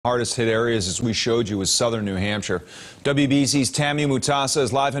Hardest hit areas, as we showed you, is southern New Hampshire. WBZ's Tammy Mutasa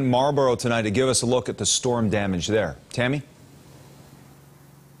is live in Marlboro tonight to give us a look at the storm damage there. Tammy?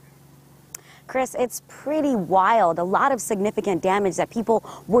 Chris, it's pretty wild. A lot of significant damage that people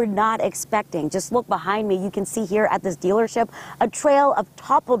were not expecting. Just look behind me. You can see here at this dealership a trail of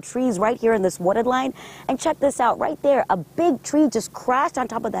toppled trees right here in this wooded line. And check this out right there. A big tree just crashed on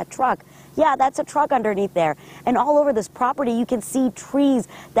top of that truck. Yeah, that's a truck underneath there. And all over this property, you can see trees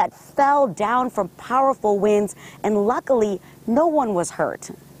that fell down from powerful winds. And luckily, no one was hurt.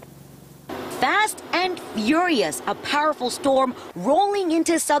 Fast and furious, a powerful storm rolling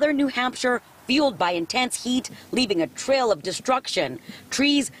into southern New Hampshire, fueled by intense heat, leaving a trail of destruction.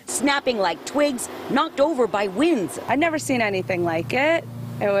 Trees snapping like twigs, knocked over by winds. I'd never seen anything like it.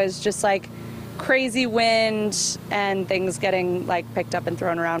 It was just like crazy wind and things getting like picked up and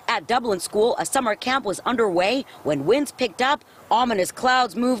thrown around. At Dublin School, a summer camp was underway when winds picked up, ominous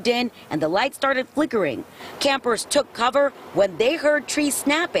clouds moved in, and the lights started flickering. Campers took cover when they heard trees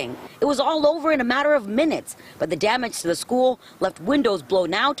snapping. It was all over in a matter of minutes, but the damage to the school left windows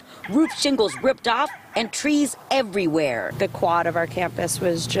blown out, roof shingles ripped off, and trees everywhere. The quad of our campus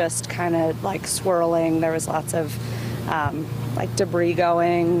was just kind of like swirling. There was lots of like debris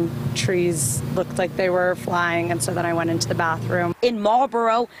going. Trees looked like they were flying, and so then I went into the bathroom. In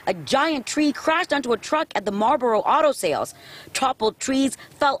Marlboro, a giant tree crashed onto a truck at the Marlboro Auto Sales. Toppled trees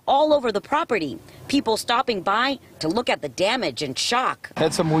fell all over the property. People stopping by to look at the damage in shock.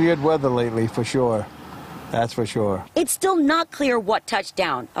 Had some weird weather lately, for sure. That's for sure. It's still not clear what touched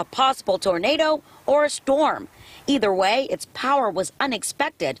down, a possible tornado or a storm. Either way, its power was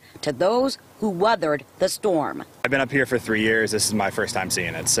unexpected to those who weathered the storm. I've been up here for 3 years. This is my first time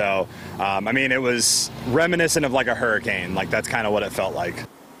seeing it. So, I mean, it was reminiscent of like a hurricane. Like, that's kind of what it felt like.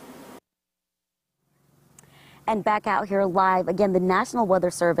 And back out here live, again, the National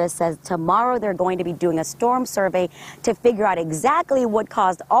Weather Service says tomorrow they're going to be doing a storm survey to figure out exactly what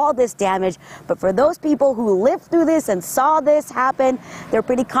caused all this damage. But for those people who lived through this and saw this happen, they're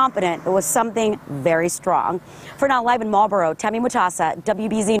pretty confident it was something very strong. For now, live in Marlboro, Tammy Mutasa,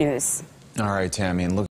 WBZ News. All right, Tammy. And look